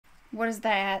What is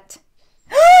that?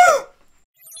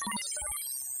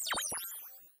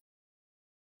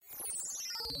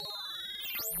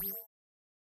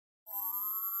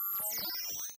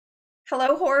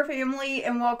 Hello, horror family,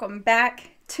 and welcome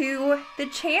back to the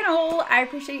channel. I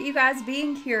appreciate you guys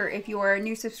being here. If you are a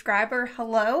new subscriber,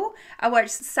 hello. I watch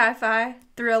sci-fi,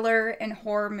 thriller, and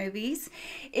horror movies.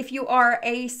 If you are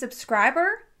a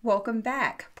subscriber, welcome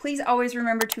back. Please always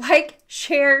remember to like,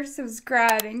 share,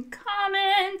 subscribe, and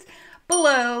comment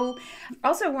below. I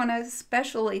also want to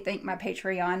especially thank my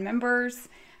Patreon members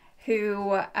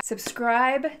who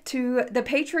subscribe to the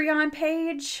Patreon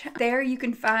page. There you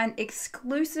can find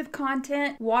exclusive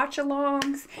content,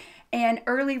 watch-alongs, and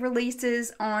early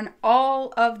releases on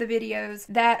all of the videos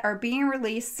that are being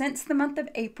released since the month of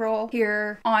April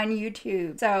here on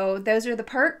YouTube. So those are the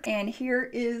perks, and here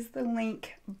is the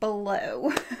link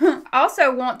below.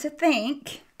 Also want to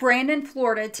thank Brandon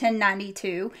Florida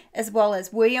 1092 as well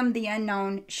as William the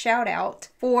Unknown shout out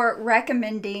for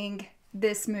recommending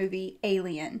this movie,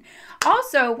 Alien.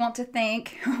 Also want to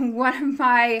thank one of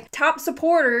my top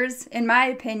supporters, in my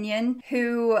opinion,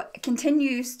 who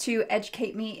continues to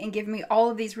educate me and give me all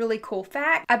of these really cool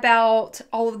facts about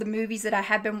all of the movies that I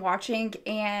have been watching.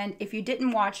 And if you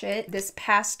didn't watch it, this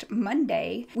past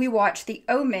Monday, we watched The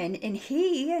Omen, and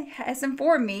he has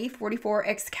informed me, 44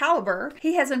 Excalibur,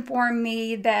 he has informed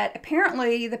me that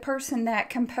apparently the person that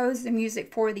composed the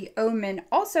music for The Omen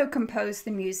also composed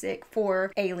the music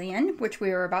for Alien, which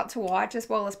we were about to watch, as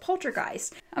well as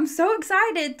Poltergeist. I'm so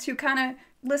excited to kind of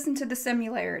listen to the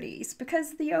similarities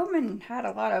because The Omen had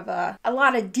a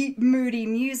lot of deep, moody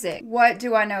music. What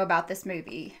do I know about this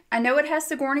movie? I know it has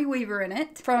Sigourney Weaver in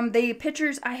it. From the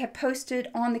pictures I have posted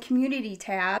on the community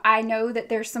tab, I know that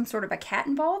there's some sort of a cat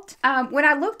involved. When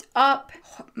I looked up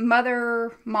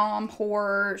mother, mom,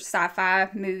 horror, sci-fi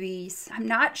movies, I'm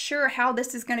not sure how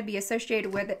this is going to be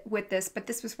associated with this, but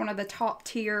this was one of the top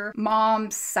tier mom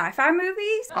sci-fi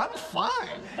movies. I'm fine.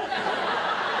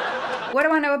 What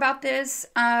do I know about this?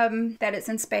 That it's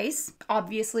in space.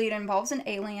 Obviously, it involves an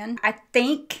alien. I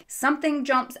think something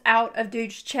jumps out of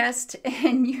dude's chest,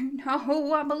 and you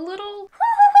know, I'm a little...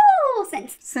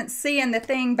 Since seeing The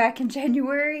Thing back in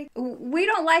January, we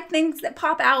don't like things that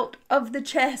pop out of the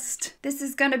chest. This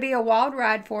is going to be a wild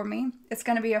ride for me. It's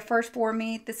going to be a first for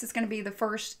me. This is going to be the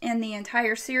first in the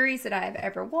entire series that I have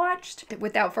ever watched.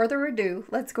 Without further ado,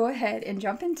 let's go ahead and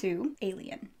jump into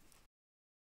Alien.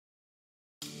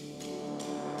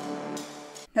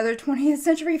 Another 20th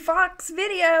Century Fox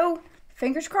video.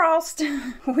 Fingers crossed.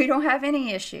 We don't have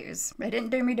any issues. They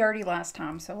didn't do me dirty last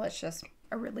time, so let's just...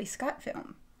 a Ridley Scott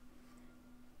film.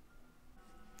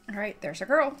 Alright, there's our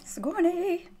girl.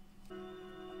 Sigourney.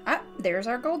 Ah, there's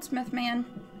our goldsmith man.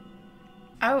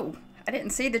 Oh, I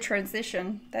didn't see the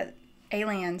transition. That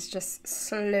alien's just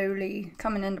slowly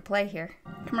coming into play here.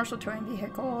 Commercial towing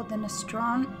vehicle, the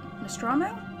Nostromo?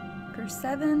 Crew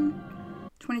 7.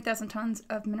 20,000 tons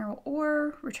of mineral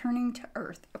ore returning to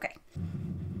Earth. Okay.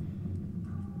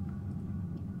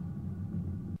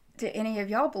 Do any of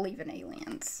y'all believe in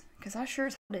aliens? Because I sure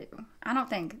as hell do. I don't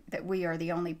think that we are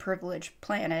the only privileged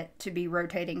planet to be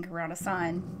rotating around a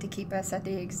sun to keep us at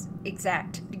the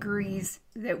exact degrees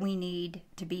that we need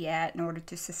to be at in order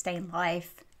to sustain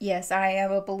life. Yes, I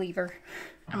am a believer.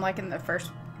 I'm like in the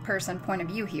first person point of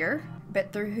view here,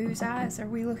 but through whose eyes are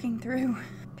we looking through?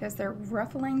 Because they're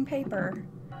ruffling paper.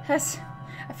 I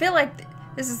feel like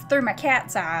this is through my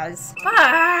cat's eyes.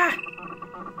 Ah!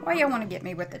 Why y'all want to get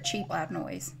me with the cheap loud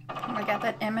noise? I got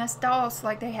that MS-DOS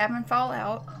like they have in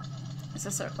Fallout. Is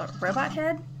this a robot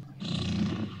head?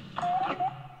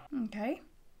 Okay.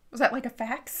 Was that like a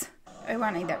fax? Oh,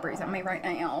 I need that breeze on me right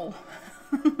now.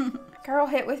 Girl,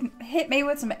 hit me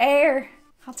with some air.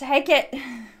 I'll take it.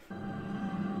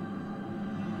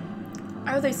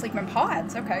 Oh, they sleep in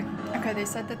pods. Okay. Okay, they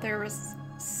said that there was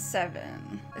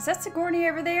 7. Is that Sigourney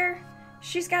over there?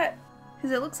 She's got...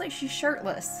 because it looks like she's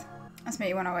shirtless. That's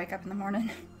me when I wake up in the morning.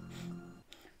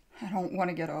 I don't want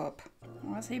to get up.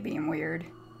 Why is he being weird?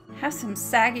 Have some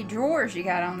saggy drawers you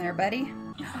got on there, buddy.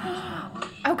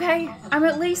 Okay, I'm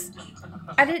at least...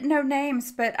 I didn't know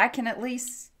names, but I can at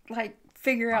least, like,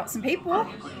 figure out some people.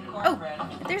 Oh,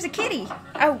 there's a kitty.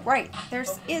 Oh, right. There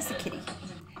is a kitty.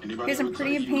 Here's some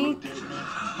pretty in pink.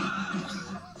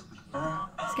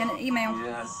 Let's get an email.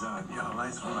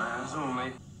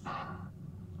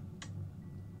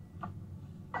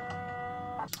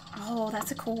 Oh, that's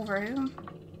a cool room.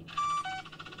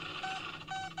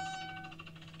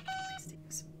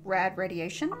 Rad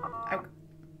radiation. Oh.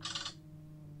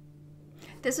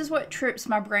 This is what trips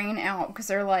my brain out because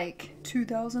they're like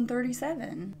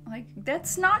 2037. Like,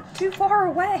 that's not too far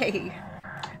away.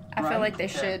 I feel like they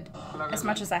should as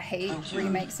much as I hate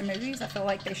remakes of movies, I feel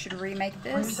like they should remake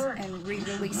this and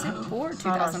re-release it for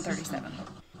 2037.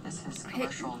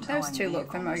 Those two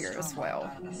look familiar as well.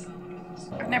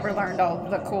 I've never learned all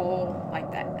the cool,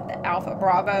 like that, the Alpha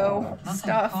Bravo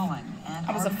stuff.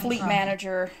 I was a fleet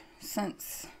manager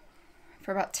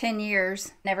for about 10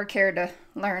 years. Never cared to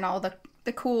learn all the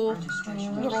cool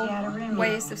little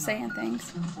ways of saying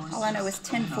things. All I know is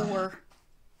 10-4.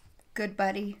 Good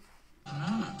buddy.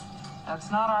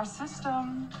 That's not our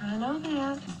system. I know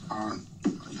that. I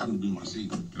gotta do my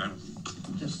seat.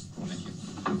 Just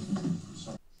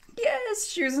Yes,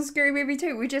 she was in Scary Movie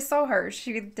too. We just saw her.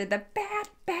 She did the bad.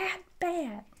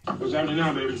 What's happening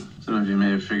now, baby? Some of you may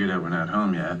have figured out we're not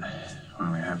home yet. We're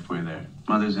only halfway there.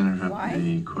 Mother's interrupted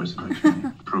the course of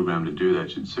action. Programmed to do that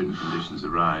should certain conditions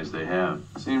arise. They have.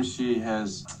 Seems she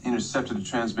has intercepted a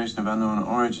transmission of unknown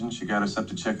origin. She got us up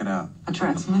to check it out. A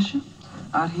transmission?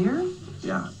 Out here?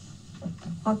 Yeah.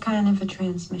 What kind of a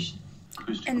transmission?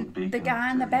 And the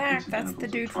guy in the back, that's the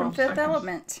dude from Fifth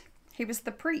Element. He was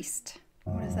the priest.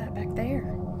 What is that back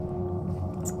there?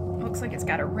 Looks like it's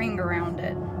got a ring around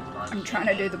it. I'm trying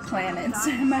to do the planets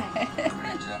in my head.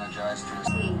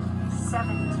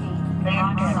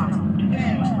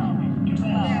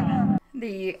 17.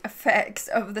 The effects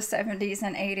of the 70s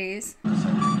and 80s.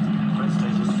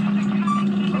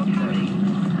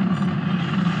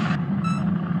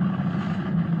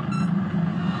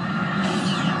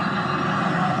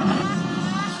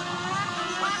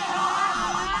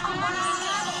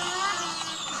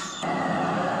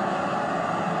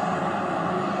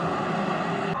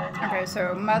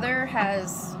 So the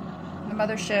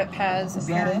mothership has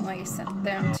apparently sent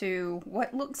them to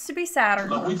what looks to be Saturn.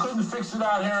 Look, we couldn't fix it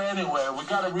out here anyway. We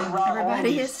gotta reroute.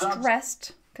 Everybody is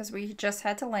stressed because we just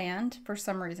had to land for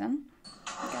some reason.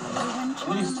 At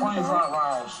least 25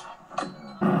 miles.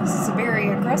 This is a very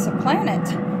aggressive planet.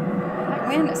 That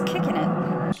wind is kicking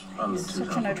it. He's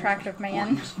such an attractive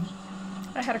man.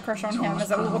 I had a crush on him as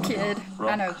a little kid.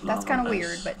 I know, that's kind of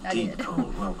weird, but I did.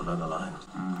 Why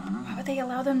would they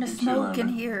allow them to smoke in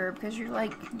here? Because you're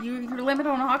limited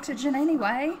on oxygen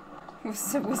anyway.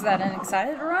 Was that an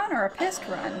excited run or a pissed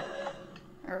run?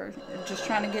 Or just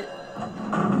trying to get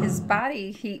his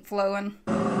body heat flowing?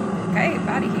 Okay,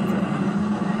 body heat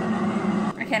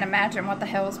flowing. I can't imagine what the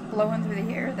hell is blowing through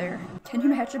the air there. Can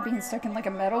you imagine being stuck in like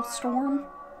a metal storm?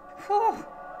 Whew.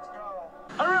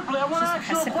 Hey, Ripley, I want to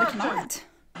ask you a question.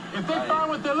 If they find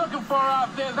what they're looking for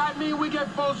out there, does that mean we get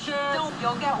full shares?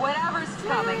 You'll get whatever's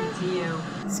coming to you.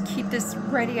 Just keep this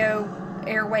radio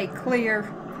airway clear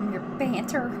from your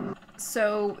banter.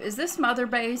 So, is this mother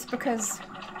base because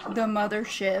the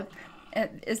mothership?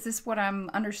 Is this what I'm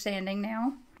understanding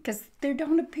now? Because there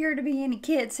don't appear to be any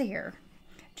kids here.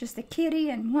 Just a kitty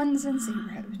and ones and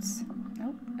zeros.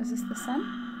 Nope. Is this the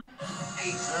sun?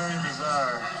 Very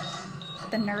bizarre.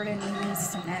 The nerd in me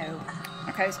needs to know.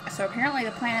 Okay, so apparently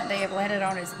the planet they have landed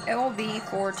on is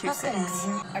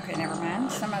LV-426. Okay, never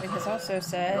mind. Somebody has also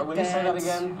said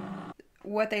that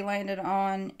what they landed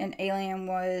on in Alien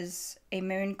was a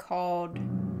moon called,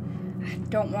 I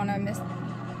don't want to miss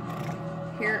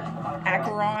here,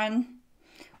 Acheron,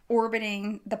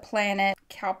 orbiting the planet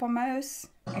Calpamos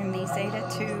in the Zeta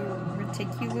 2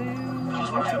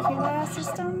 Reticuli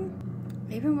system.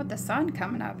 Even with the sun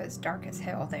coming up, it's dark as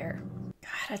hell there.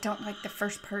 God, I don't like the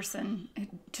first person. It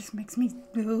just makes me...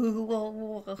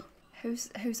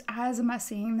 Whose eyes am I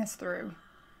seeing this through?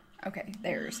 Okay,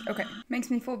 theirs. Okay.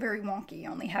 Makes me feel very wonky,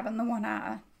 only having the one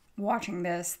eye. Watching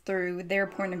this through their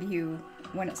point of view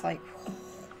when it's like...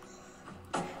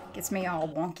 Gets me all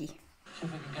wonky. See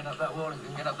if we can get up that wall. If we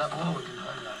can get up that wall, we can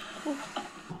find that.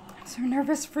 I'm so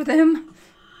nervous for them.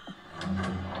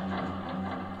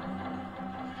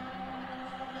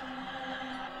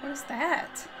 What is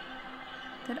that?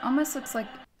 That almost looks like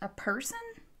a person,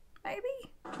 maybe?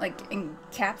 Like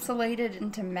encapsulated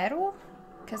into metal?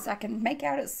 Because I can make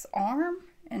out its arm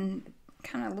and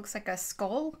kind of looks like a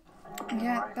skull.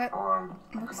 Yeah, that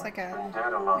looks like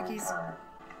he's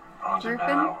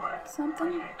gripping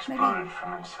something, maybe.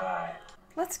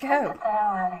 Let's go.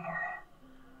 I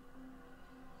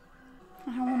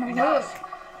don't want to look.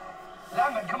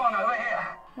 London, come on over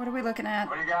here. What are we looking at?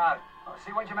 What do you got?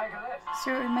 See what you make of this.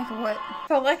 See what we make of what?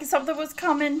 Felt like something was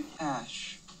coming.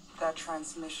 Ash, that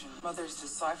transmission. Mother's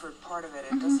deciphered part of it.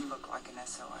 It doesn't look like an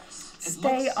SOS.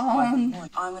 Stay on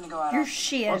I'm gonna go out your after.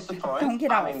 shit. What's the point? Don't get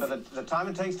off. I mean, but the time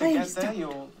it takes to Please get there,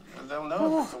 don't. they'll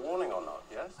know if it's a warning or not,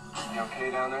 yes? You okay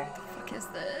down there? What the fuck is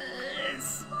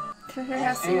this? Okay,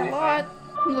 I see a lot.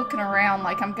 I'm looking around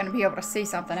like I'm gonna be able to see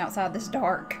something outside this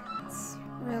dark. It's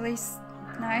really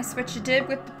nice what you did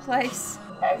with the place.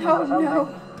 Oh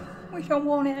no. We don't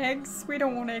want eggs. We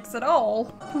don't want eggs at all.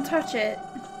 Don't touch it.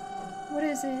 What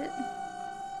is it?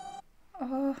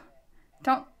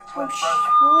 Don't.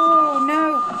 Oh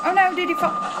no. Oh no, did he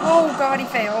fall? Oh god, he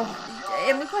fell.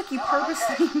 It looked like he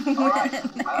purposely went in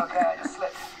there. Okay, I just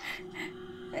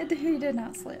slipped. He did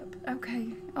not slip. Okay.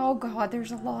 Oh god,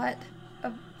 there's a lot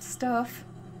of stuff.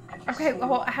 Okay,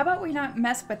 well, how about we not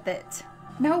mess with it?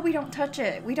 No, we don't touch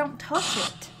it. We don't touch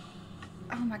it.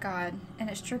 Oh my god. And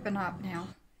it's dripping up now.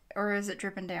 Or is it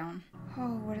dripping down?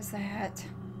 Oh, what is that?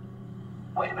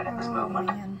 Wait a minute, this Oh, movement.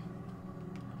 man.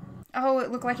 Oh, it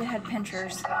looked like it had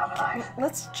pinchers.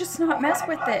 Let's just not mess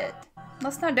with it.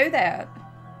 Let's not do that.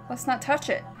 Let's not touch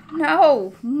it.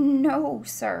 No. No,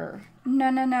 sir. No,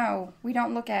 no, no. We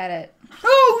don't look at it.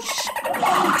 Oh,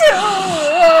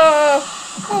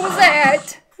 what was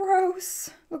that?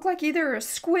 Gross. Looked like either a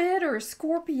squid or a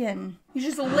scorpion. You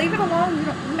just leave it alone. You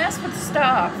don't mess with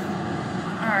stuff.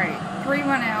 Alright. 3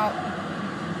 went out.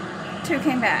 2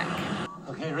 came back.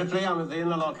 Okay, Ripley, I'm at the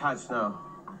interlock hatch now.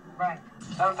 Right.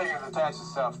 Something has attached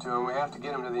itself to him. We have to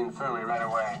get him to the infirmary right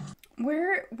away.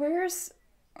 Where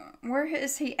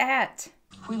is he at?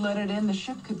 If we let it in, the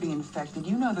ship could be infected.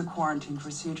 You know the quarantine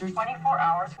procedure. 24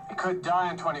 hours. He could die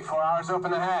in 24 hours.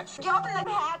 Open the hatch. Open the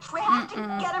hatch. We have to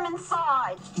get him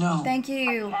inside. No. Thank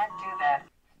you. Can't do that.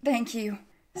 Thank you.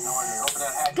 Open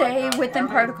that hatch Stay right now. within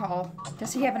protocol.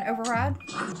 Does he have an override?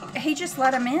 He just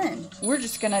let him in. We're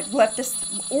just gonna let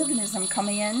this organism come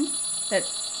in that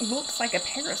looks like a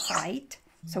parasite.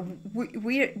 So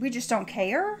we just don't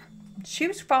care? She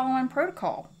was following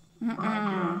protocol.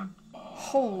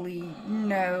 Holy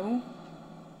no.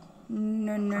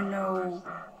 No, no, no.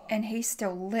 And he's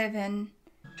still living.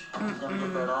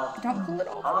 Don't pull it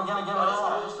off.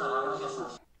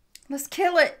 Let's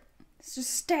kill it. Let's just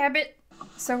stab it.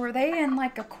 So are they in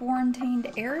like a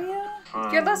quarantined area?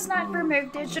 Yeah, let's not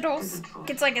remove digitals.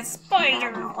 It's like a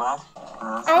spider.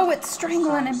 Oh, it's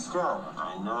strangling him.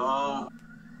 I know.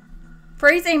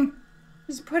 Freeze him.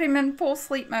 Just put him in full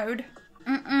sleep mode.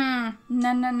 No,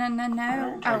 no, no, no,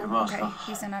 no. Oh, okay.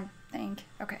 He's in a thing.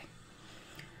 Okay.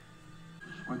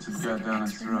 What's it got down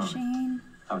his X-ray throat? machine.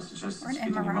 I would suggest Or an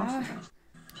speaking MRI. emotions.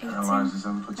 Eats him Paralyzes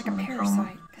him, puts like him a in a coma.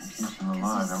 parasite. Keeps him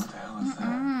alive. What the hell is that?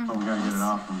 Oh, we gotta get it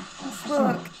off him.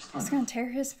 Look, it's gonna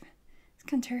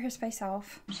tear his face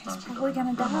off. He's probably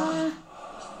gonna die.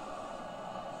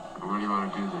 Where do you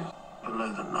want to do this? Below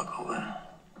the knuckle there.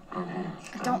 I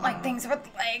don't like things with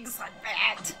legs like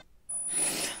that.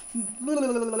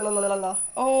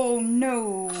 Oh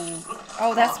no.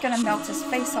 Oh, that's gonna melt his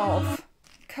face off.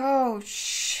 Oh,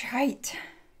 shite.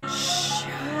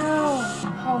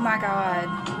 Oh my god.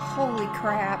 Holy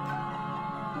crap.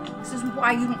 This is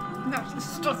why you don't know the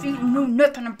stuff you don't know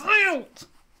nothing about.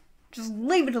 Just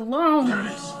leave it alone. There it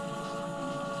is.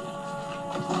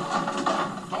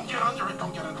 Don't get under it.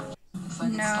 Don't get under it. Looks like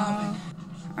it's No. stopping.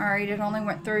 Alright, it only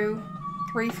went through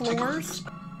 3 floors.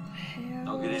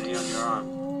 Don't get any on your arm.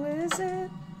 What is it?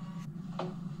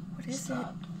 What is it?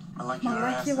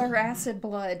 Molecular Acid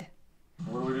blood.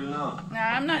 What do we do now? Nah,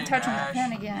 I'm not touching the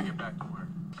pen again. Get back to work.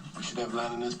 We should have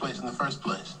landed in this place in the first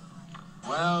place.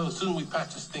 Well, the sooner we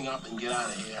patch this thing up and get out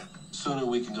of here, the sooner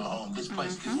we can go home. This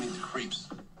place gives me the creeps.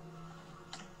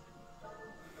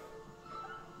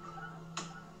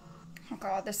 Oh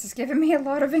god, this is giving me a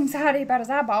lot of anxiety about his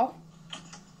eyeball.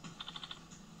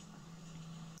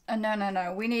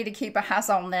 No. We need to keep a house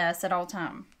on this at all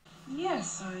time.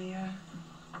 Yes, I had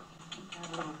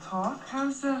a little talk.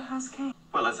 How's Kane?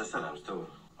 Well, as I said,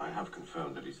 I have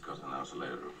confirmed that he's got an outer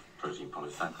layer of protein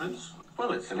polysaccharides.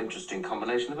 Well, it's an interesting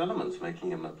combination of elements,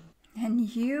 making him a...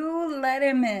 And you let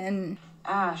him in.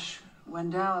 Ash, when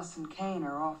Dallas and Kane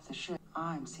are off the ship,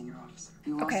 I'm senior officer.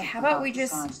 You Okay, also how about forgot we the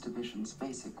just- Science Division's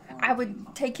basic I quarantine would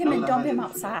model. take him and dump him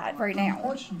outside right now.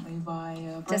 Unfortunately, by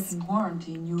Just- breaking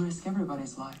quarantine, you risk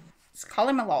everybody's life. Just call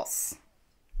him a loss.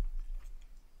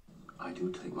 I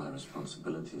do take my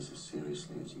responsibilities as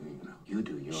seriously as you know. You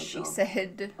do your She job.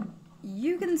 said,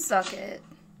 you can suck it.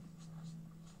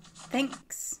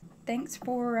 Thanks. Thanks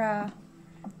for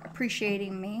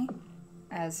appreciating me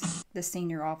as the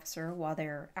senior officer while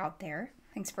they're out there.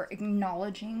 Thanks for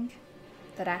acknowledging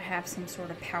that I have some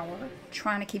sort of power.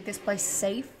 Trying to keep this place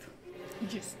safe. You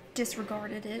just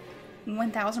disregarded it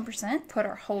 1000%. Put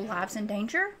our whole lives in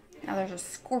danger. Now there's a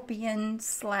scorpion /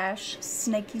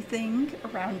 snaky thing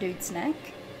around dude's neck.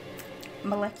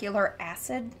 Molecular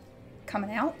acid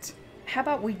coming out. How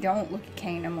about we don't look at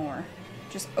Kane no more?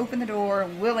 Just open the door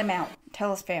and wheel him out. Tell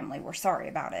his family we're sorry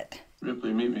about it.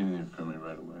 Ripley, meet me in the infirmary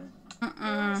right away.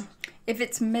 If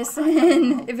it's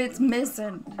missing,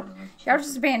 y'all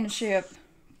just abandon ship.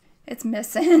 It's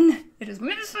missing. It is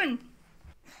missing.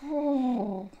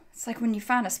 Oh, It's like when you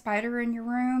find a spider in your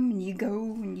room and you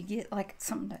go and you get like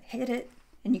something to hit it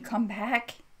and you come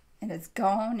back and it's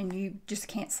gone and you just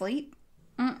can't sleep.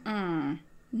 No,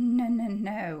 no,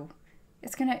 no.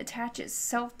 It's going to attach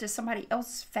itself to somebody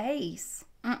else's face.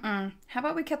 How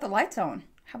about we cut the lights on?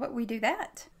 How about we do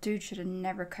that? Dude should have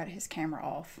never cut his camera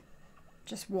off.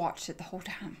 Just watched it the whole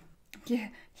time. Yeah,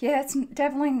 it's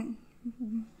definitely...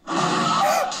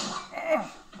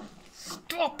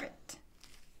 Stop it.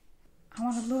 I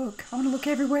want to look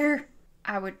everywhere.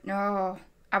 I would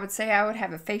say I would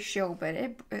have a face shield, but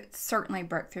it certainly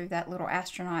broke through that little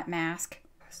astronaut mask.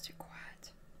 It's too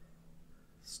quiet.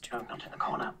 It's too quiet. Not in the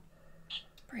corner.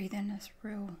 Breathing is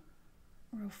real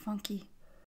funky.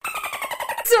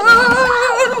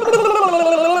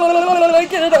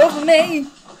 Get it off of me.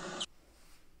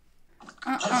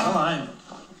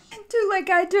 Do like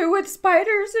I do with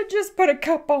spiders and just put a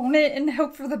cup on it and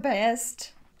hope for the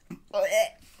best. Well,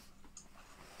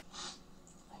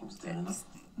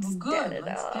 good.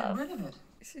 Let's get rid of it.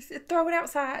 Throw it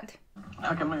outside.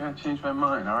 How come I gotta change my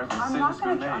mind? All right, I'm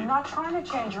not trying to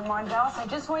change your mind, Dallas. I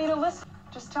just want you to listen.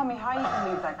 Just tell me how you can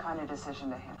leave that kind of decision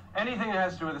to him. Anything that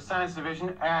has to do with the science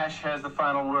division, Ash has the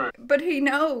final word. But he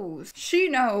knows. She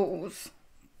knows.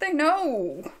 They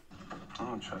know. I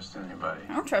don't trust anybody.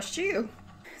 I don't trust you.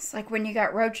 It's like when you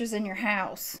got roaches in your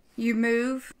house. You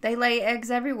move, they lay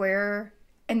eggs everywhere,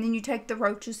 and then you take the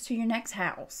roaches to your next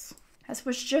house. That's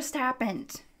what's just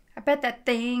happened. I bet that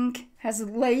thing has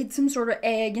laid some sort of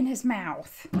egg in his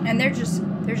mouth. And they're just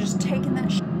taking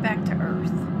that shit back to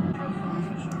Earth.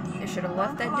 They should have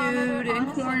left that dude in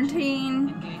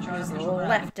quarantine. Just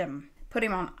left him. Put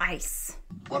him on ice.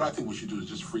 What I think we should do is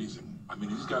just freeze him. I mean,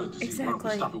 he's got to just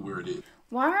stop it where it is.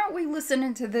 Why aren't we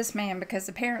listening to this man? Because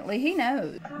apparently he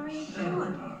knows. How are you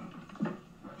doing?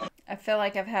 I feel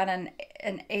like I've had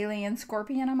an alien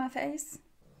scorpion on my face.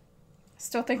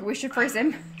 Still think we should freeze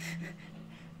him.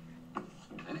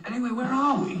 Anyway, where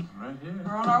are we? Right here.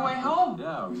 We're on our way home.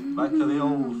 Yeah, back to the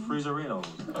old freezerinos.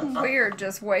 We're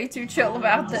just way too chill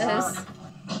about this.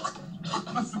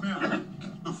 What's the matter?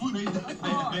 The food ain't that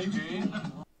bad, baby.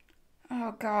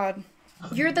 Oh, God.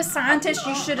 You're the scientist.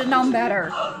 You should have known better.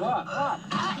 What? Oh,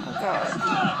 God.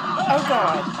 Oh,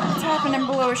 God. What's happening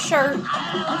below his shirt?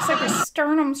 Looks like his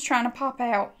sternum's trying to pop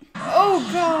out. Oh,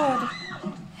 God.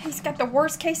 He's got the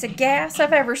worst case of gas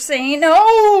I've ever seen.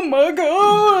 Oh, my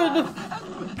God.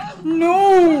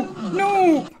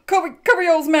 No. Cover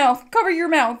y'all's mouth. Cover your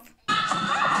mouth.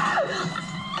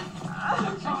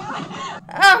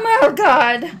 Oh, my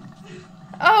God.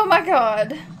 Oh, my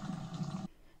God.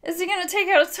 Is he gonna take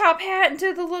out his top hat and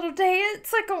do the little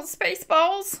dance like on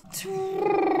Spaceballs?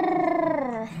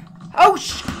 Oh,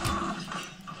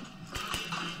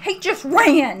 he just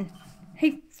ran.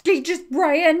 He just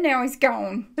ran. Now he's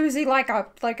gone. Was he like a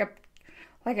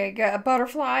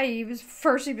butterfly? He was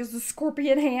the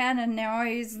scorpion hand, and now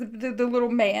he's the little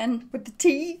man with the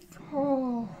teeth.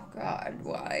 Oh God,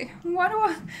 why? Why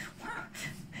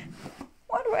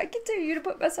do I continue to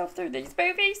put myself through these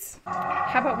movies?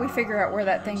 How about we figure out where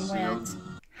that thing went?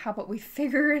 How about we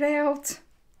figure it out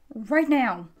right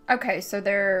now? Okay, so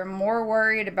they're more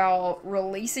worried about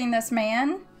releasing this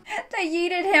man. They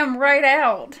yeeted him right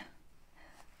out.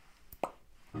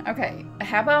 Okay,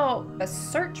 how about a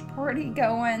search party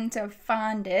going to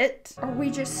find it? Or we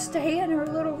just stay in our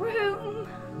little room?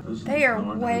 They are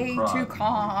way too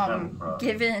calm,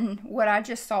 given what I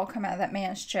just saw come out of that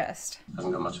man's chest.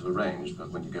 Hasn't got much of a range, but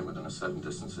when you get within a certain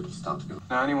distance, it'll start to go.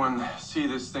 Now, anyone see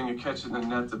this thing? You catch it in the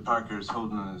net that Parker is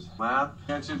holding in his lap.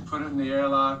 Catch it, put it in the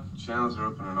airlock. Channels are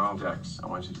open on all decks. I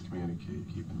want you to communicate.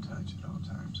 Keep in touch at all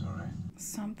times, all right?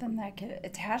 Something that could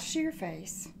attach to your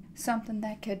face. Something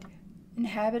that could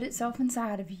inhabit itself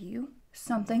inside of you.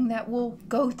 Something that will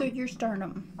go through your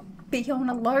sternum. Be on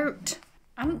alert.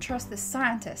 I don't trust this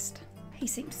scientist. He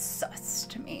seems sus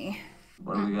to me.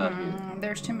 What do we got here?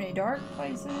 There's too many dark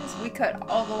places. We cut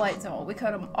all the lights on. We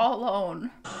cut them all on.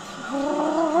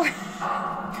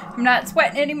 I'm not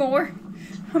sweating anymore.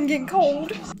 I'm getting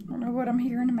cold. I don't know what I'm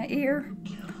hearing in my ear.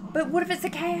 But what if it's a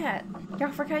cat?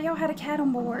 Y'all forgot y'all had a cat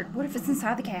on board. What if it's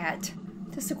inside the cat?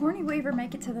 Does Sigourney Weaver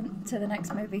make it to the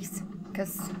next movies?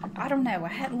 Because I don't know. I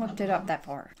hadn't looked it up that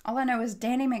far. All I know is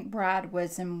Danny McBride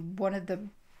was in one of the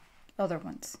other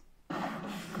ones.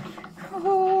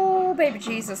 Oh, baby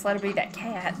Jesus, let it be that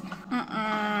cat.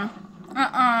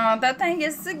 That thing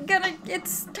is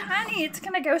it's tiny. It's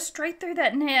gonna go straight through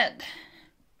that net.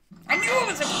 I knew it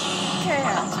was a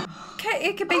cat.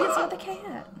 It could be inside the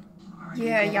cat.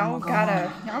 Yeah, y'all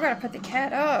gotta put the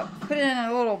cat up. Put it in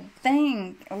a little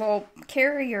thing, a little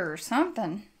carrier or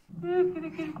something. I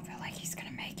feel like he's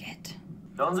gonna make it.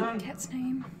 What's the cat's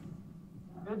name?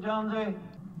 Good, Jonesy.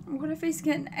 What if he's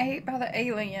getting ate by the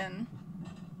alien?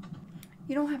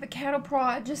 You don't have a cattle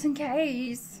prod just in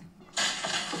case.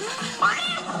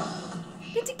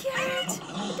 Get the cat!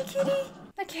 Get the kitty!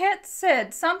 The cat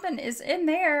said something is in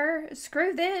there.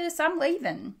 Screw this, I'm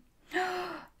leaving.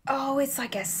 Oh, it's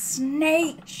like a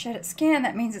snake. Shed its skin,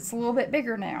 that means it's a little bit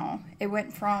bigger now. It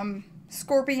went from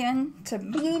scorpion to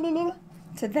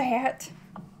that,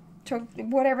 to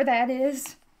whatever that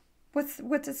is.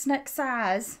 What's its next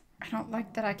size? I don't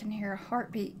like that I can hear a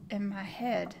heartbeat in my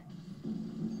head.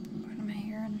 What am I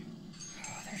hearing?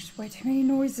 Oh, there's way too many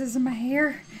noises in my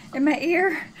ear.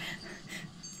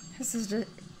 This is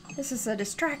a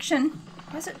distraction.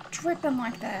 Why is it dripping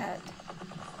like that?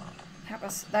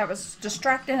 That was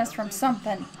distracting us from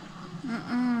something.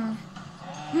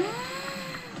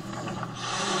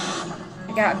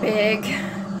 It got big.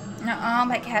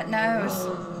 That cat knows.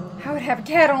 I would have a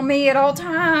cat on me at all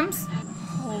times.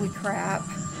 Holy crap.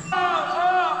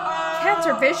 Cats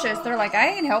are vicious. They're like, I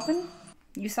ain't helping.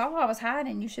 You saw I was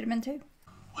hiding. You should have been too.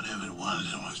 Whatever it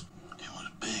was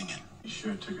big. You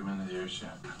sure took him into the air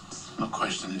shaft? No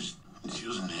question, it's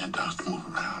using the air ducts to move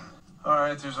around. All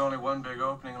right, there's only one big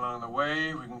opening along the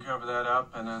way. We can cover that up,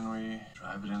 and then we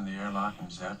drive it into the airlock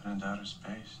and zap it into outer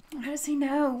space. How does he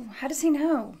know? How does he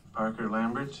know? Parker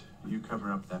Lambert, you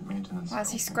cover up that maintenance. Why is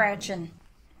he scratching?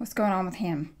 What's going on with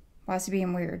him? Why is he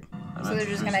being weird? So they're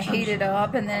just gonna time. heat it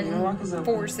up and then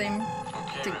force him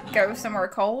to go somewhere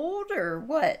cold, or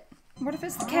what? What if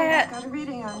it's the cat? Got a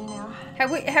reading on you now.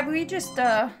 Have we just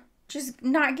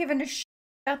not given a shit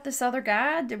about this other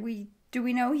guy? Do we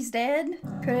know he's dead?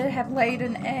 Could it have laid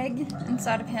an egg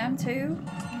inside of him too?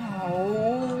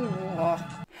 Oh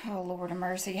Lord of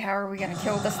mercy! How are we gonna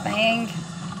kill this thing?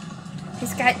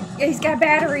 He's got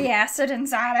battery acid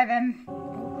inside of him.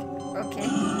 Okay.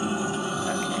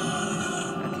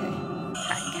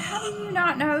 How do you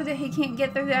not know that he can't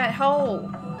get through that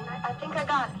hole? I think I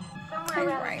got it.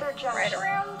 Somewhere around the third junction. Right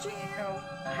around you.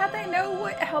 How'd they know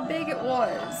how big it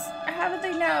was? How did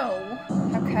they know?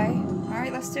 Okay. All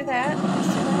right, let's do that.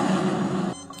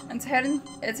 It's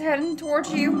heading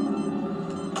towards you.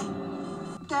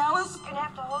 Dallas? You're gonna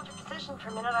have to hold your position for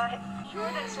a minute. I'm sure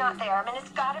that it's not there. I mean,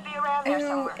 it's gotta be around there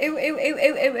somewhere.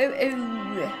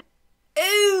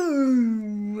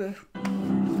 Ooh.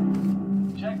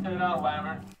 Check that out,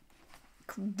 Lambert.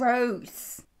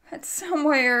 Gross. It's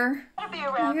somewhere. Gotta be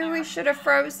around Maybe there. we should have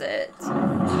froze it.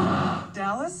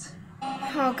 Dallas?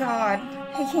 Oh God,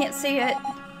 he can't see it.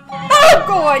 Oh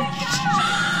God!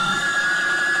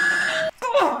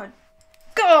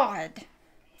 God!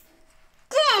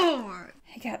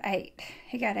 He got 8.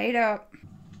 He got 8 up.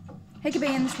 He could be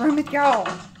in this room with y'all.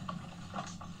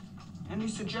 Any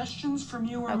suggestions from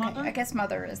you or Mother? I guess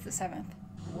Mother is the 7th.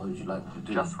 What would you like to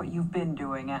do? Just what you've been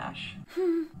doing, Ash.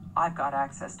 I've got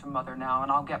access to Mother now,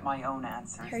 and I'll get my own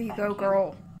answers. Here you go,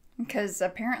 girl. Because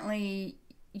apparently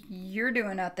you're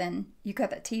doing nothing. You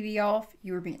cut that TV off.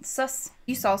 You were being sus.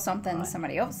 You saw something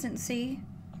somebody else didn't see.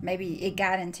 Maybe it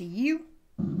got into you.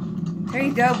 There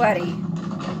you go, buddy.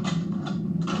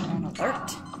 On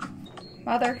alert.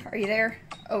 Mother, are you there?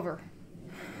 Over.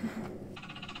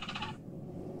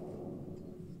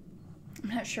 I'm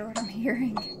not sure what I'm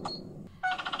hearing.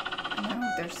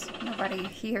 No, there's nobody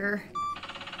here.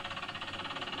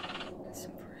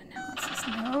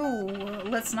 No,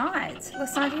 let's not.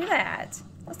 Let's not do that.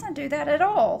 Let's not do that at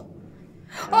all.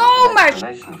 Oh my!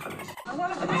 I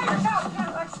want to hear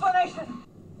your explanation.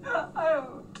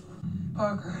 Oh.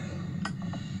 Parker.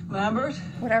 Lambert?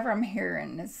 Whatever I'm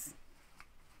hearing is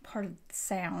part of the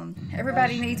sound.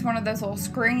 Everybody needs one of those little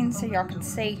screens so y'all can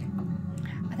see.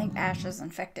 I think Ash is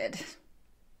infected.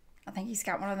 I think he's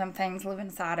got one of them things living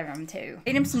inside of him too.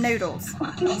 Feed him some noodles.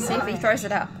 See if he throws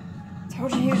it up.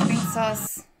 Told you he was being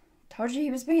sus. Told you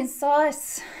he was being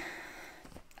sus.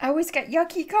 I always got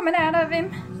yucky coming out of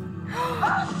him.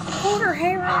 Pulled her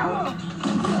hair out.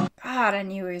 God, I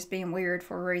knew he was being weird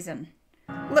for a reason.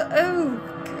 Look, oh.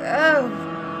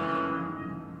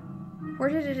 Where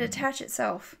did it attach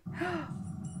itself?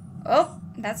 Oh,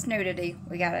 that's nudity.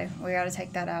 We gotta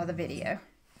take that out of the video.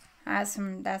 That's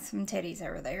some titties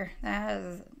over there.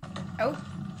 Oh.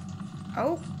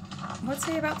 What's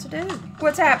he about to do?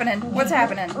 What's happening?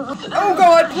 Oh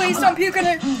God, please don't puke in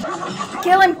it.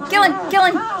 Kill him.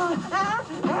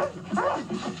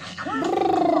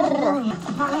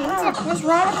 What's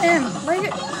wrong with him? Leave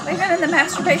him in the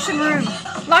masturbation room.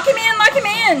 Lock him in.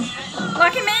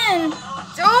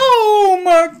 Oh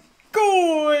my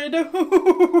God.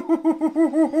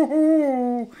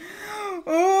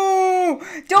 Oh,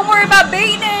 don't worry about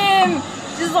beating him.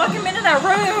 Just lock him into that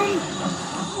room.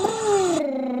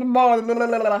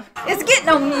 It's getting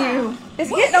on you. It's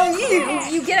getting on you.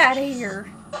 You get out of here.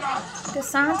 The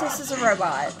scientist is a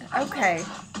robot. Okay.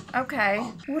 Okay.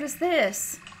 What is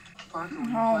this?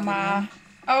 Oh my.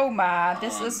 Oh my.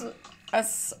 This is... I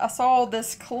saw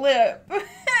this clip.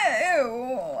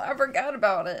 Ew, I forgot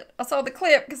about it. I saw the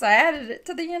clip because I added it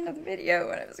to the end of the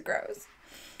video and it was gross.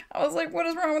 I was like, what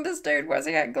is wrong with this dude? Why's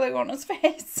he got glue on his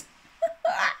face?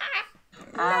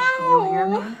 Ash, can you hear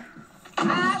me?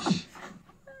 Ash!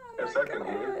 Yes, I can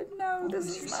hear you. No,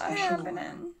 this is not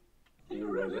happening. You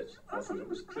read it. I thought it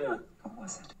was clear. What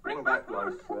was it? Bring back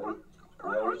life form.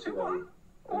 Priority 1.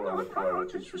 All other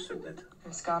priorities rescinded.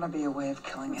 There's gotta be a way of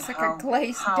killing it. It's like a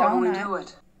glazed How donut. do we do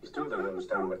it? You still don't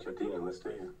understand what you're dealing with, do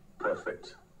you?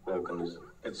 Perfect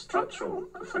organism. Its structural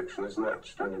perfection is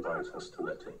matched only by its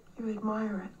hostility. You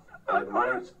admire it. I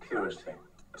admire its purity,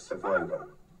 a survivor,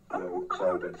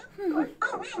 unclouded by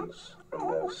conscience,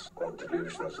 remorse, or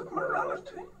delusions of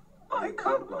morality. I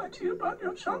can't lie to you about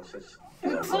your chances.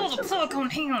 You have Pull no the chance. plug on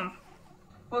him.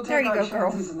 We'll There take you our go,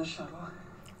 girl. chances in the shuttle.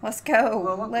 Let's go.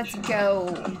 Well, Let's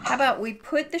go. How about we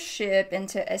put the ship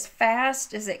into as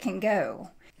fast as it can go?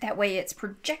 That way it's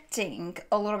projecting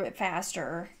a little bit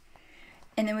faster.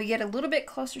 And then we get a little bit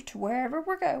closer to wherever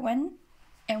we're going.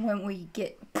 And when we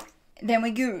get... then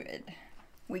we good.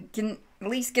 We can at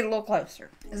least get a little closer.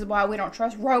 This is why we don't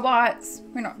trust robots.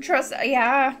 We don't trust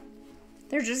AI.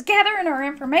 They're just gathering our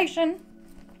information.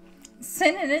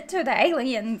 Sending it to the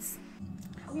aliens.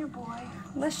 Come here, boy.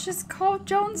 Let's just call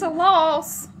Jones a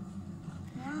loss.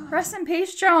 Rest in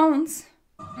peace, Jones.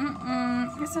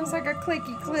 It sounds like a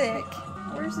clicky click.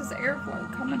 Where's this airflow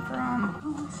coming from?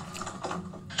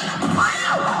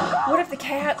 What if the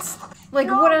cat's like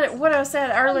what I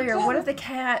said earlier? What if the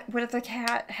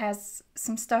cat has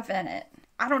some stuff in it?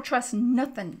 I don't trust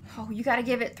nothing. Oh, you gotta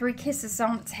give it 3 kisses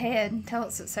on its head and tell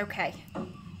it it's okay.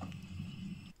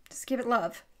 Just give it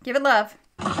love. Give it love.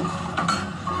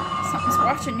 Something's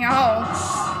watching y'all.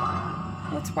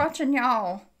 What's watching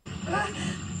y'all?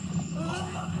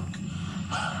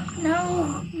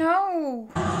 No, no.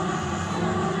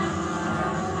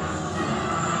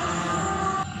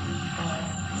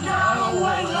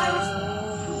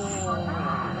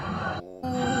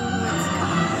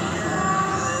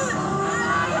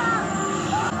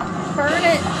 Burn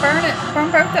it, burn it, burn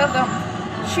both of them.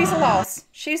 She's a loss.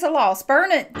 She's a loss.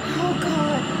 Burn it. Oh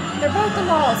God, they're both a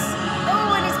loss.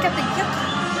 Oh, and he's got the yucky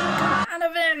come out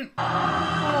of him.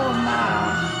 Oh my.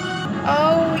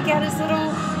 Oh, we got his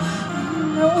little.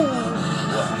 No.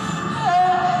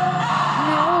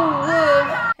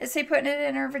 No. Is he putting it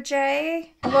in her vajay?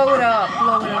 Blow it up.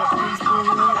 Blow it up. Please blow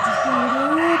it up. Just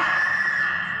blow it up.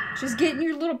 Just get in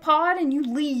your little pod and you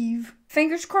leave.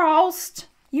 Fingers crossed.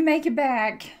 You make it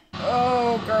back.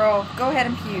 Oh, girl. Go ahead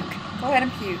and puke. Go ahead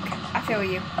and puke. I feel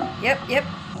you. Yep, yep.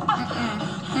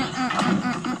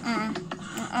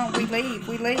 We leave.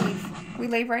 We leave. We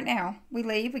leave right now. We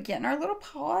leave. We get in our little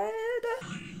pod.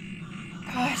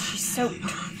 Gosh, she's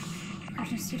soaked.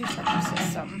 Emergency destruction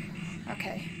system.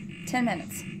 Okay. 10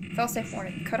 minutes. Fail-safe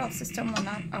warning. Cut-off system will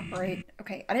not operate.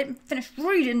 Okay, I didn't finish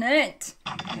reading it.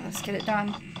 Okay, let's get it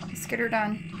done. Let's get her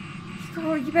done.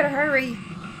 Girl, you better hurry.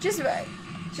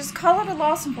 Just call it a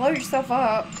loss and blow yourself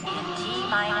up. Okay.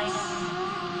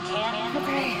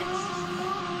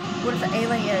 What if the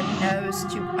alien knows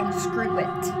to unscrew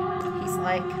it? He's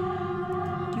like,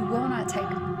 you will not take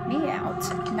me out.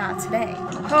 Not today.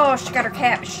 Oh, she got her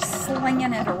cat, but she's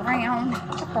slinging it around.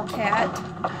 Poor cat.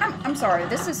 I'm sorry.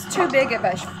 This is too big of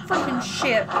a freaking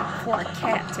ship for a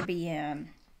cat to be in.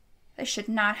 They should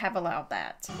not have allowed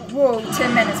that. Whoa,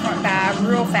 10 minutes went by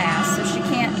real fast, so she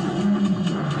can't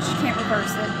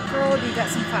reverse it. Girl, you got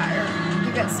some fire.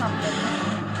 You got something.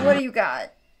 What do you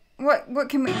got? What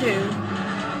can we do?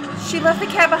 She left the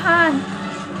cat behind.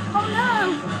 Oh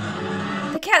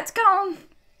no! The cat's gone.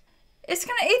 It's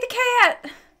gonna eat the cat.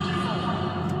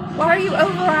 Why are you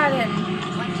overriding?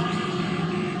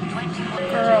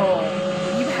 Girl,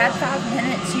 you had 5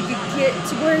 minutes. You could get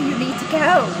to where you need to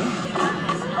go.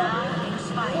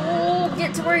 Oh,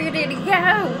 get to where you need to go.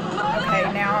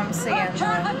 Okay, now I'm seeing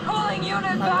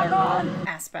the mother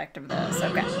aspect of this.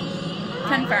 Okay.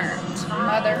 Confirmed.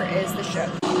 Mother is the ship.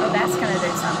 Oh, that's gonna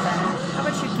do something. How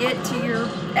about you get to your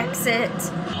exit?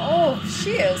 Oh,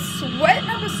 she is sweating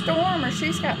up a storm, or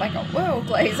she's got like a oil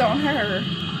glaze on her.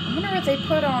 I wonder what they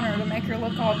put on her to make her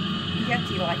look all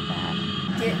yucky like that.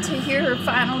 Get to your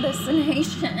final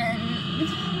destination.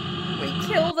 We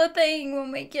kill the thing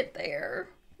when we get there.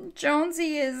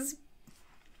 Jonesy is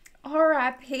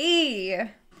R.I.P.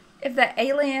 If the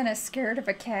alien is scared of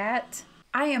a cat,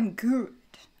 I am good.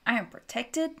 I am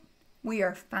protected. We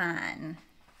are fine.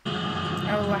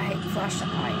 Oh, I hate flashing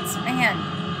lights. Man.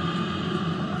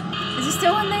 Is he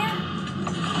still in there?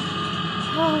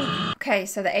 Oh. Okay,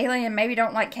 so the alien maybe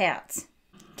don't like cats.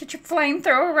 Get your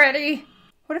flamethrower ready.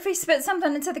 What if he spit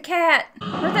something into the cat?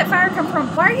 Where'd that fire come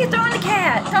from? Why are you throwing the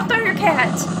cat? Don't throw your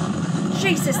cat.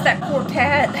 Jesus, that poor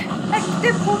cat. That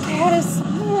poor cat is...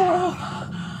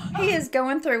 he is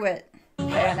going through it.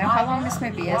 Okay, I know how long this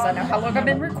movie is. I know how long I've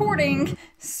been recording.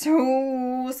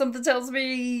 So, something tells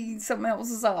me something else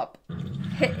is up.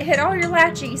 Hit all your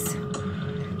latchies.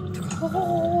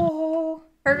 Oh,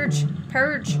 purge,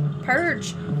 purge,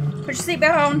 purge. Put your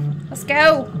seatbelt on. Let's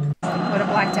go. Would have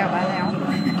blacked out by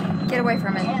now. Get away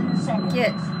from it.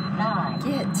 Get.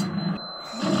 This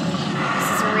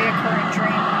is a reoccurring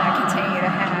dream that I continue to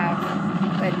have.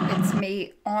 But it's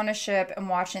me on a ship and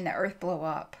watching the Earth blow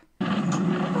up.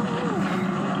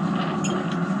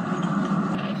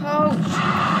 Oh,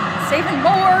 it's even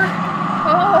more.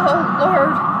 Oh,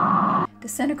 Lord.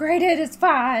 Disintegrated, it's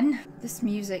fine. This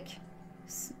music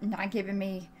is not giving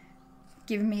me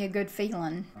a good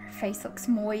feeling. Her face looks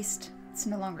moist. It's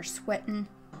no longer sweating.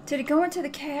 Did it go into the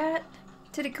cat?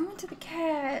 Did it go into the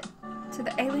cat? Did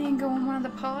the alien go in one of the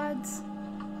pods?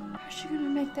 How's she gonna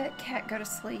make that cat go to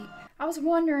sleep? I was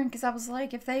wondering, because I was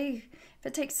like, if it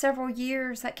takes several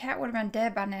years, that cat would have been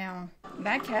dead by now.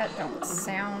 That cat don't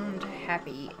sound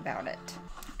happy about it.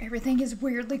 Everything is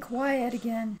weirdly quiet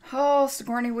again. Oh,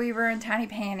 Sigourney Weaver and tiny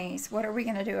panties. What are we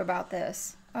gonna do about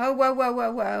this? Oh, whoa, whoa,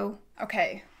 whoa, whoa.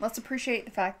 Okay, let's appreciate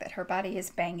the fact that her body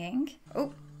is banging.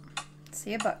 Oh,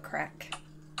 see a butt crack.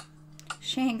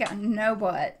 She ain't got no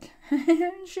butt.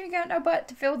 She ain't got no butt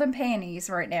to fill them panties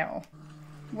right now.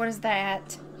 What is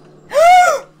that?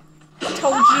 I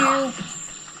told you.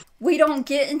 We don't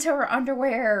get into her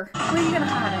underwear. What are you gonna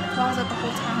hide in the closet the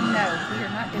whole time? No, we are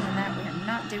not doing that. We are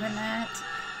not doing that.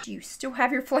 Do you still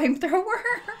have your flamethrower?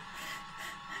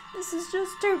 This is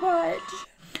just too much.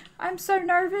 I'm so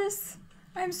nervous.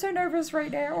 I'm so nervous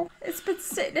right now. It's been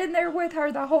sitting in there with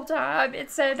her the whole time.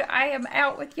 It said, I am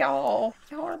out with y'all.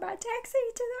 Y'all are my taxi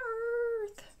to the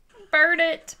Earth. Burn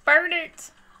it. Burn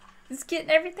it. It's getting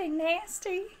everything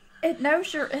nasty. It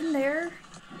knows you're in there.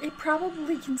 It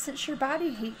probably can sense your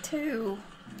body heat too.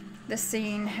 This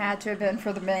scene had to have been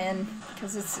for the men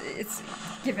because it's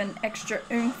giving extra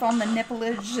oomph on the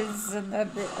nippleages and the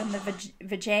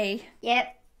vajay.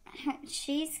 Yep.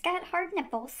 She's got hard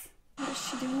nipples. What is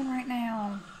she doing right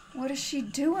now? What is she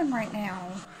doing right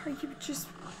now? Are you just...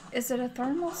 Is it a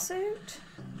thermal suit?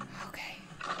 Okay.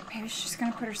 Maybe she's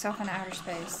gonna put herself in outer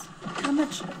space. How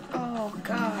much... Oh,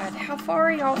 God. How far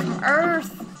are y'all from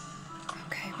Earth?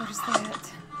 Okay, what is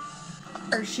that?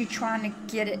 Or is she trying to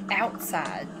get it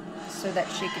outside so that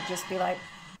she could just be like...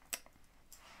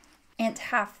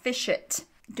 anti-fish it.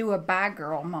 Do a bye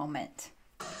girl moment.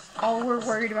 All we're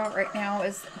worried about right now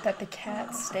is that the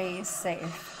cat stays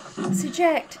safe. Let's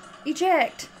eject!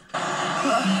 Eject! Don't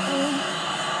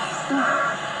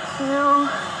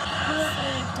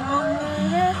worry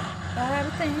about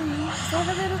everything.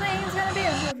 Every little thing's gonna be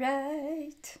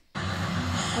alright.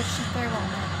 What'd she throw on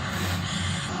that?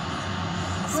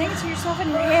 Sing it to yourself in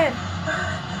your head.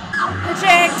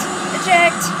 Eject!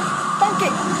 Eject! Bonk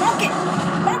it! Bonk it!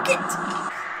 Bonk it!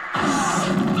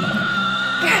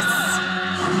 Yes!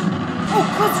 Oh,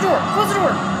 close the door! Close the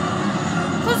door!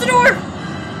 Close the door!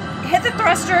 Hit the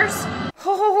thrusters!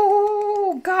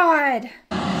 Oh, God!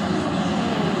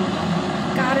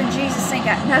 God and Jesus ain't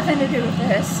got nothing to do with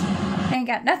this. Ain't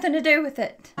got nothing to do with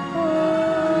it.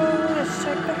 Oh, let's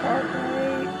check the heart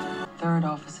rate. Third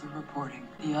officer reporting.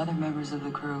 The other members of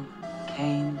the crew,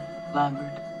 Kane,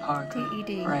 Lambert, Parker,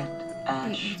 Brett,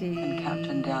 Ash, and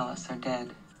Captain Dallas are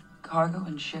dead. Cargo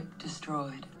and ship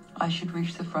destroyed. I should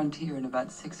reach the frontier in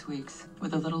about 6 weeks.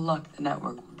 With a little luck, the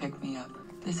network will pick me up.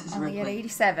 This is Only Ripley, at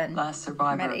 87. last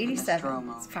survivor I'm at 87. of the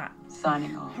Nostromo. It's fine.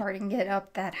 Signing off. Hard to get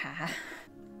up that high.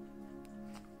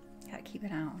 Gotta keep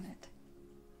an eye on it.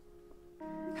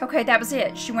 Okay, that was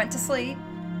it. She went to sleep.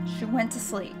 She went to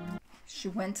sleep. She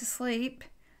went to sleep.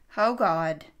 Oh,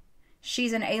 God.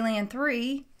 She's an Alien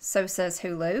 3, so says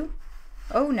Hulu.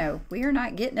 Oh, no. We are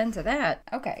not getting into that.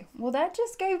 Okay. Well, that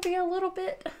just gave me a little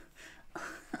bit...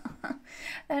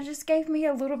 that just gave me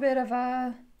a little bit of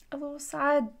a little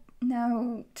side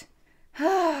note.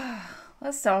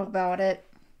 Let's talk about it.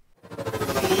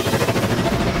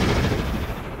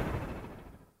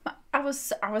 I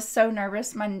was so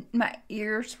nervous. My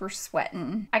ears were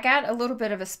sweating. I got a little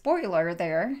bit of a spoiler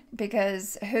there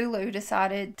because Hulu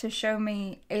decided to show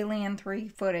me Alien 3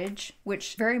 footage,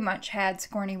 which very much had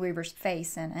Sigourney Weaver's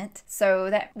face in it. So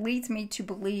that leads me to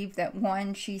believe that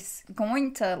one, she's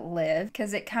going to live,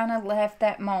 because it kind of left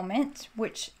that moment,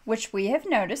 which we have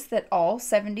noticed that all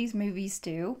 70s movies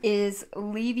do, is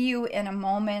leave you in a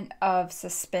moment of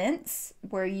suspense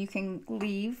where you can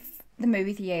leave the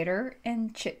movie theater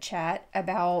and chit chat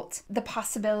about the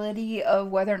possibility of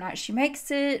whether or not she makes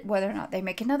it, whether or not they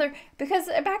make another, because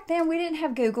back then we didn't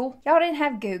have Google. Y'all didn't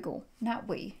have Google. Not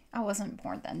we. I wasn't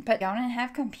born then, but y'all didn't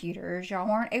have computers. Y'all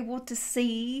weren't able to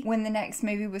see when the next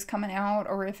movie was coming out,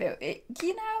 or if it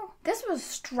you know, this was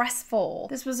stressful.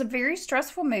 This was a very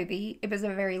stressful movie. It was a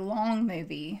very long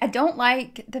movie. I don't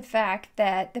like the fact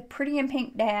that the pretty in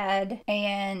pink dad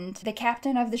and the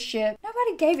captain of the ship,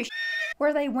 nobody gave a shit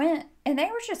where they went, and they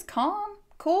were just calm,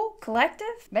 cool, collective.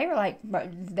 They were like,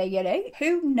 did they get ate?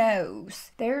 Who knows?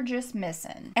 They're just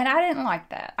missing. And I didn't like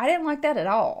that. I didn't like that at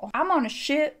all. I'm on a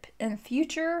ship in the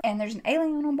future and there's an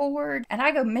alien on board and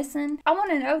I go missing. I want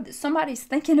to know that somebody's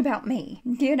thinking about me.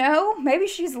 You know, maybe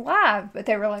she's alive, but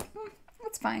they were like,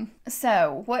 that's fine.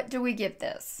 So, what do we give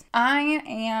this? I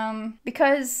am,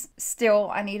 because still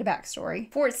I need a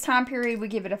backstory. For its time period, we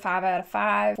give it a 5 out of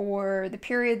 5. For the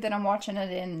period that I'm watching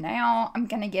it in now, I'm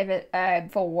going to give it a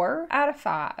 4 out of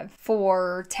 5.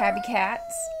 For tabby cats,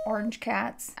 orange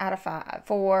cats, out of 5.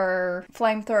 For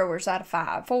flamethrowers, out of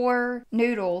 5. For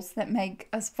noodles that make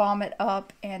us vomit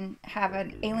up and have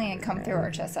an alien come through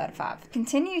our chest, out of 5.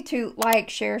 Continue to like,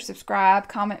 share, subscribe,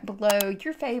 comment below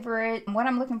your favorite. What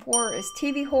I'm looking for is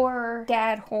TV horror,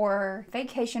 dad horror,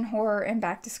 vacation horror, and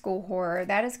back to school horror.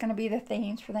 That is going to be the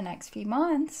themes for the next few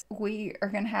months. We are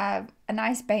going to have a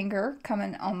nice banger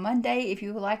coming on Monday. If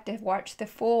you would like to watch the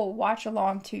full watch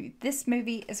along to this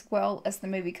movie as well as the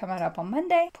movie coming up on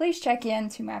Monday, please check in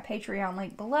to my Patreon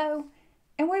link below,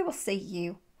 and we will see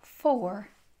you for...